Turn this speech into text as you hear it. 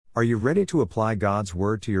Are you ready to apply God's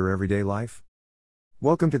Word to your everyday life?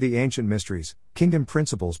 Welcome to the Ancient Mysteries, Kingdom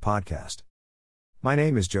Principles podcast. My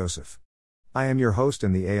name is Joseph. I am your host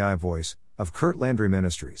and the AI voice of Kurt Landry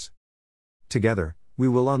Ministries. Together, we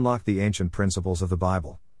will unlock the ancient principles of the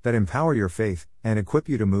Bible that empower your faith and equip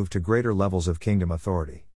you to move to greater levels of kingdom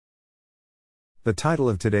authority. The title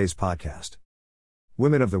of today's podcast: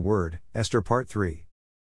 Women of the Word, Esther Part 3.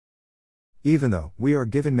 Even though we are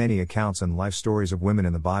given many accounts and life stories of women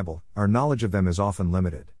in the Bible, our knowledge of them is often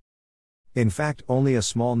limited. In fact, only a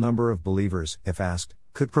small number of believers, if asked,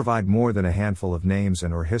 could provide more than a handful of names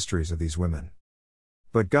and/or histories of these women.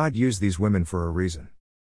 But God used these women for a reason.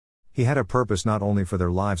 He had a purpose not only for their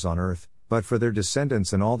lives on earth, but for their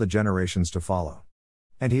descendants and all the generations to follow.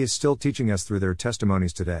 And He is still teaching us through their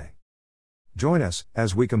testimonies today. Join us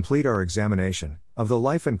as we complete our examination of the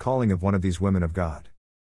life and calling of one of these women of God.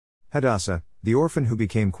 Hadassah, the orphan who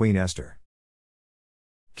became Queen Esther.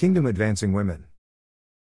 Kingdom advancing women.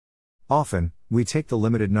 Often, we take the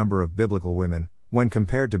limited number of biblical women, when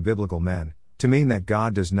compared to biblical men, to mean that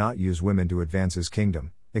God does not use women to advance His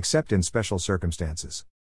kingdom, except in special circumstances.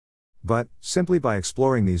 But, simply by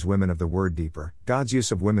exploring these women of the Word deeper, God's use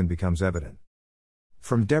of women becomes evident.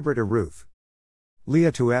 From Deborah to Ruth,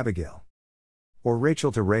 Leah to Abigail, or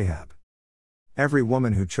Rachel to Rahab. Every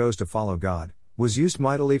woman who chose to follow God was used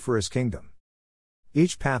mightily for His kingdom.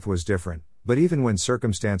 Each path was different, but even when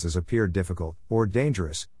circumstances appeared difficult or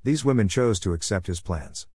dangerous, these women chose to accept His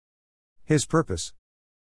plans. His purpose.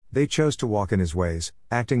 They chose to walk in His ways,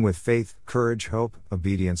 acting with faith, courage, hope,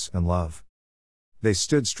 obedience, and love. They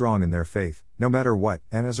stood strong in their faith, no matter what,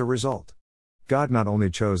 and as a result, God not only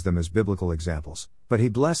chose them as biblical examples, but He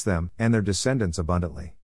blessed them and their descendants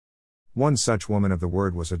abundantly. One such woman of the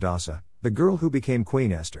Word was Hadassah, the girl who became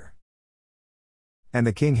Queen Esther. And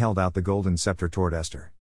the king held out the golden scepter toward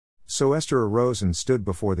Esther. So Esther arose and stood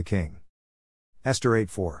before the king. Esther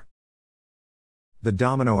 8:4. The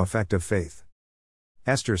domino effect of faith.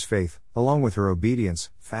 Esther's faith, along with her obedience,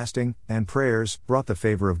 fasting, and prayers, brought the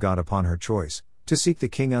favor of God upon her choice to seek the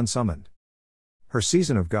king unsummoned. Her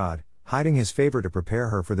season of God, hiding His favor to prepare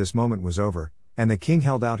her for this moment, was over, and the king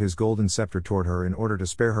held out his golden scepter toward her in order to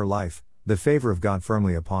spare her life, the favor of God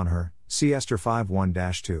firmly upon her. See Esther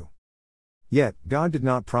 5:1-2. Yet, God did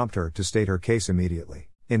not prompt her to state her case immediately,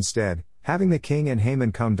 instead, having the king and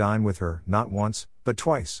Haman come dine with her, not once, but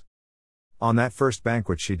twice. On that first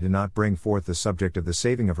banquet she did not bring forth the subject of the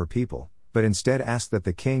saving of her people, but instead asked that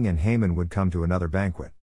the king and Haman would come to another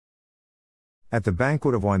banquet. At the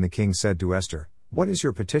banquet of wine the king said to Esther, "What is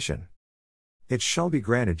your petition? It shall be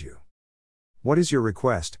granted you. What is your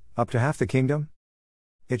request, up to half the kingdom?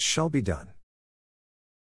 It shall be done."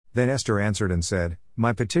 Then Esther answered and said,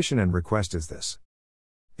 "My petition and request is this.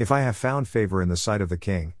 If I have found favor in the sight of the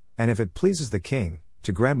king, and if it pleases the king,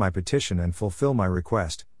 to grant my petition and fulfill my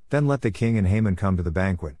request, then let the king and Haman come to the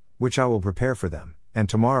banquet, which I will prepare for them, and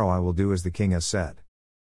tomorrow I will do as the king has said."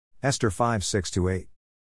 Esther 5:6-8.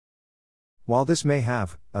 While this may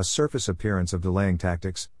have a surface appearance of delaying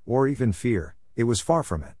tactics, or even fear, it was far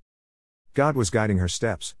from it. God was guiding her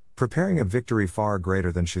steps, preparing a victory far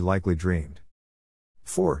greater than she likely dreamed.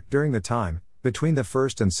 For, during the time between the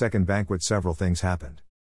first and second banquet, several things happened.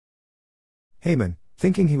 Haman,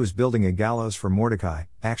 thinking he was building a gallows for Mordecai,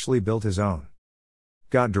 actually built his own.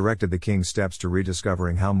 God directed the king's steps to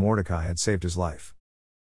rediscovering how Mordecai had saved his life.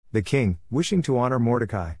 The king, wishing to honor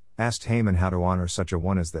Mordecai, asked Haman how to honor such a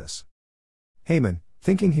one as this. Haman,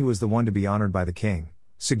 thinking he was the one to be honored by the king,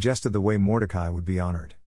 suggested the way Mordecai would be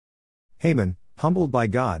honored. Haman, humbled by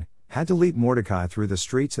God, had to lead Mordecai through the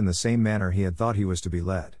streets in the same manner he had thought he was to be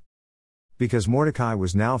led. Because Mordecai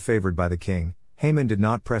was now favored by the king, Haman did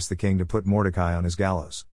not press the king to put Mordecai on his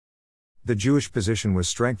gallows. The Jewish position was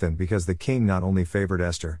strengthened because the king not only favored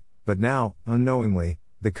Esther, but now, unknowingly,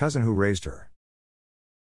 the cousin who raised her.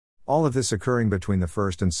 All of this occurring between the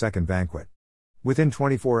first and second banquet. Within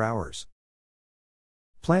 24 hours.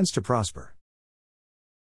 Plans to prosper.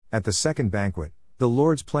 At the second banquet, the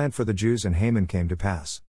Lord's plan for the Jews and Haman came to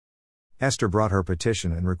pass. Esther brought her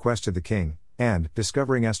petition and request to the king, and,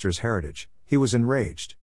 discovering Esther's heritage, he was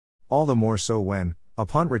enraged. All the more so when,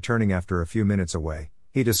 upon returning after a few minutes away,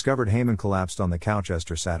 he discovered Haman collapsed on the couch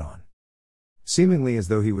Esther sat on, seemingly as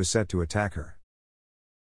though he was set to attack her.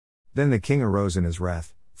 Then the king arose in his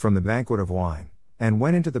wrath, from the banquet of wine, and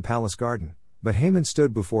went into the palace garden, but Haman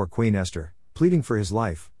stood before Queen Esther, pleading for his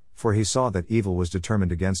life, for he saw that evil was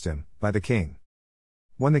determined against him, by the king.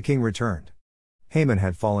 When the king returned, Haman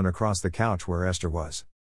had fallen across the couch where Esther was.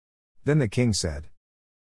 Then the king said,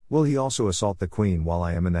 "Will he also assault the queen while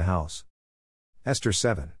I am in the house?" Esther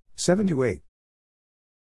 7:7-8.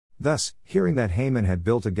 Thus, hearing that Haman had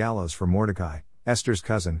built a gallows for Mordecai, Esther's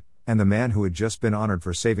cousin, and the man who had just been honored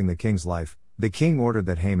for saving the king's life, the king ordered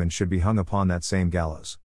that Haman should be hung upon that same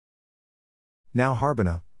gallows. Now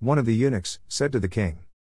Harbonah, one of the eunuchs, said to the king,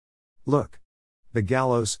 "Look! The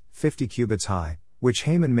gallows, 50 cubits high, which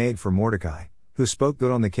Haman made for Mordecai, who spoke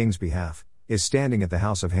good on the king's behalf, is standing at the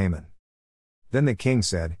house of Haman." Then the king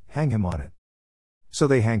said, "Hang him on it." So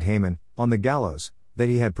they hanged Haman, on the gallows, that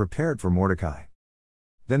he had prepared for Mordecai.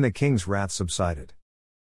 Then the king's wrath subsided.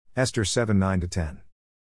 Esther 7:9-10.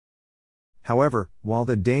 However, while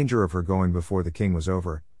the danger of her going before the king was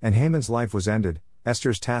over, and Haman's life was ended,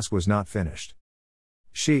 Esther's task was not finished.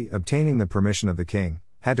 She, obtaining the permission of the king,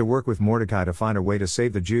 had to work with Mordecai to find a way to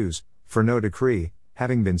save the Jews, for no decree,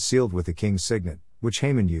 having been sealed with the king's signet, which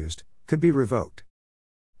Haman used, could be revoked.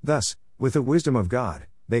 Thus, with the wisdom of God,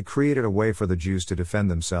 they created a way for the Jews to defend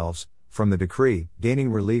themselves from the decree,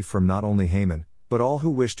 gaining relief from not only Haman, but all who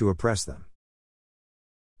wished to oppress them.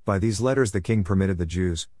 By these letters the king permitted the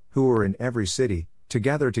Jews, who were in every city, to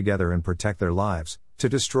gather together and protect their lives, to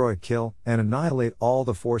destroy, kill, and annihilate all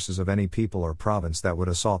the forces of any people or province that would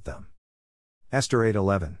assault them. Esther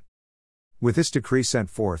 8:11. With this decree sent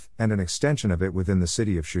forth, and an extension of it within the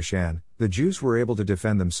city of Shushan, the Jews were able to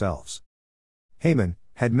defend themselves. Haman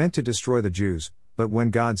had meant to destroy the Jews, but when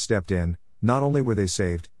God stepped in, not only were they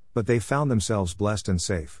saved, but they found themselves blessed and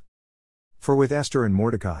safe. For with Esther and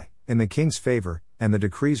Mordecai, in the king's favor, and the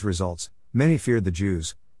decree's results, many feared the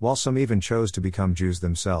Jews, while some even chose to become Jews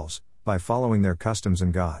themselves, by following their customs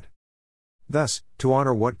and God. Thus, to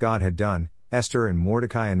honor what God had done, Esther and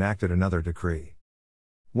Mordecai enacted another decree.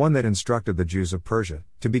 One that instructed the Jews of Persia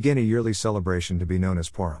to begin a yearly celebration to be known as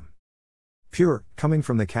Purim. Pur, coming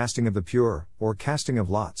from the casting of the pur, or casting of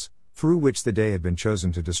lots, through which the day had been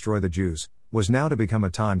chosen to destroy the Jews, was now to become a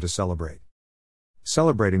time to celebrate.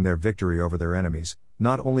 Celebrating their victory over their enemies,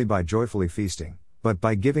 not only by joyfully feasting, but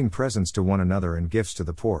by giving presents to one another and gifts to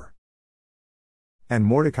the poor. And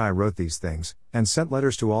Mordecai wrote these things, and sent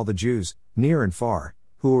letters to all the Jews, near and far,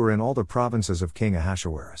 who were in all the provinces of King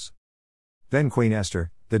Ahasuerus. Then Queen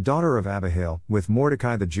Esther, the daughter of Abihail, with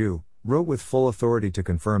Mordecai the Jew, wrote with full authority to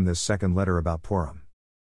confirm this second letter about Purim.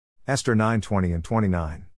 Esther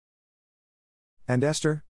 9:20-29. And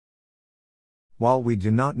Esther? While we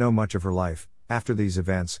do not know much of her life, after these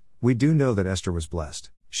events, we do know that Esther was blessed.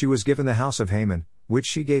 She was given the house of Haman, which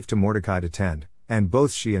she gave to Mordecai to tend, and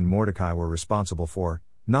both she and Mordecai were responsible for,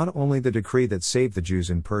 not only the decree that saved the Jews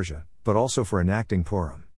in Persia, but also for enacting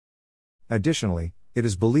Purim. Additionally, it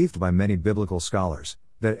is believed by many biblical scholars,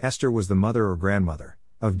 that Esther was the mother or grandmother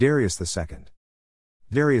of Darius II.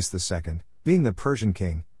 Darius II, being the Persian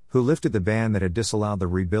king, who lifted the ban that had disallowed the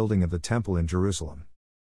rebuilding of the temple in Jerusalem.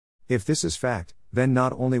 If this is fact, then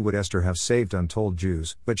not only would Esther have saved untold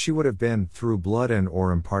Jews, but she would have been, through blood and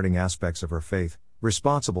or imparting aspects of her faith,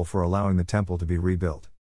 responsible for allowing the temple to be rebuilt.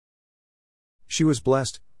 She was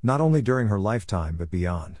blessed, not only during her lifetime but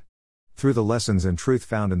beyond. Through the lessons and truth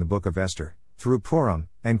found in the book of Esther, through Purim,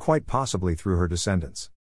 and quite possibly through her descendants.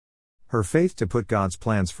 Her faith to put God's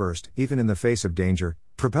plans first, even in the face of danger,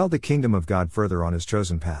 propelled the kingdom of God further on His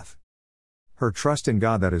chosen path. Her trust in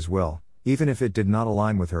God that His will, even if it did not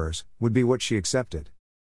align with hers, would be what she accepted.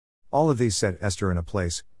 All of these set Esther in a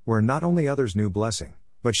place where not only others knew blessing,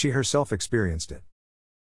 but she herself experienced it.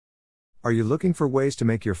 Are you looking for ways to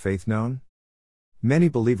make your faith known? Many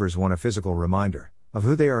believers want a physical reminder of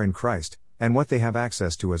who they are in Christ, and what they have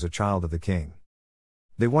access to as a child of the King.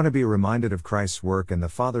 They want to be reminded of Christ's work and the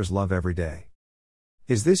Father's love every day.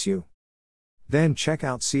 Is this you? Then check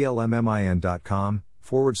out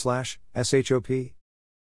clmmin.com/shop,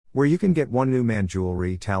 where you can get one new man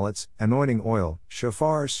jewelry, talents, anointing oil,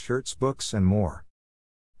 shofars, shirts, books, and more.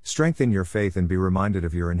 Strengthen your faith and be reminded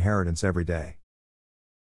of your inheritance every day.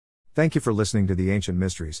 Thank you for listening to the Ancient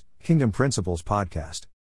Mysteries, Kingdom Principles podcast.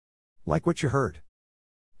 Like what you heard?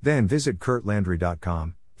 Then visit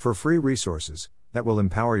kurtlandry.com for free resources that will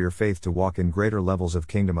empower your faith to walk in greater levels of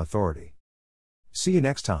kingdom authority. See you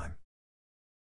next time.